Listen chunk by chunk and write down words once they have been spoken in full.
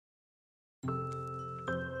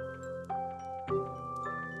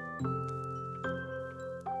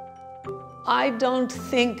I don't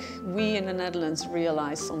think we in the Netherlands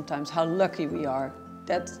realize sometimes how lucky we are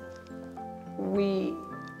that we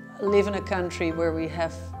live in a country where we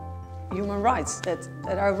have human rights, that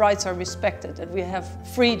our rights are respected, that we have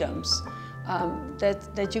freedoms,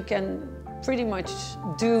 that you can pretty much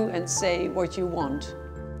do and say what you want.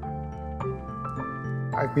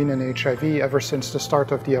 I've been in HIV ever since the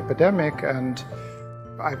start of the epidemic, and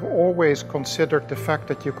I've always considered the fact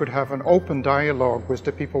that you could have an open dialogue with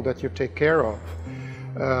the people that you take care of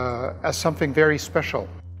as something very special.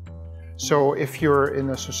 So if you're in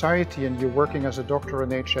a society and you're working as a doctor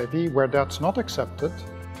in HIV where that's not accepted,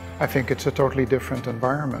 I think it's a totally different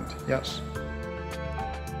environment, yes.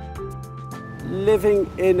 Living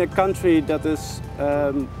in a country that is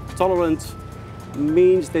tolerant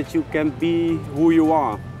means that you can be who you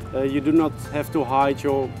are. You do not have to hide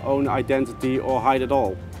your own identity or hide it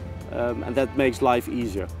all. And that makes life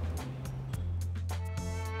easier.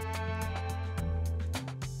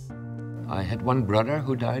 I had one brother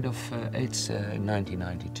who died of AIDS in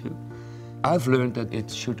 1992. I've learned that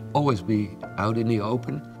it should always be out in the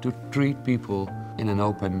open to treat people in an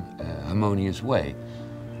open, harmonious way.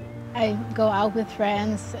 I go out with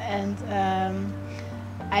friends and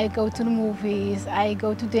I go to the movies, I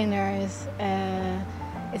go to dinners.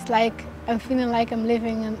 It's like I'm feeling like I'm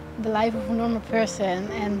living the life of a normal person,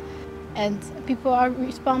 and people are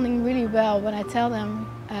responding really well when I tell them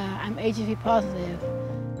I'm HIV positive.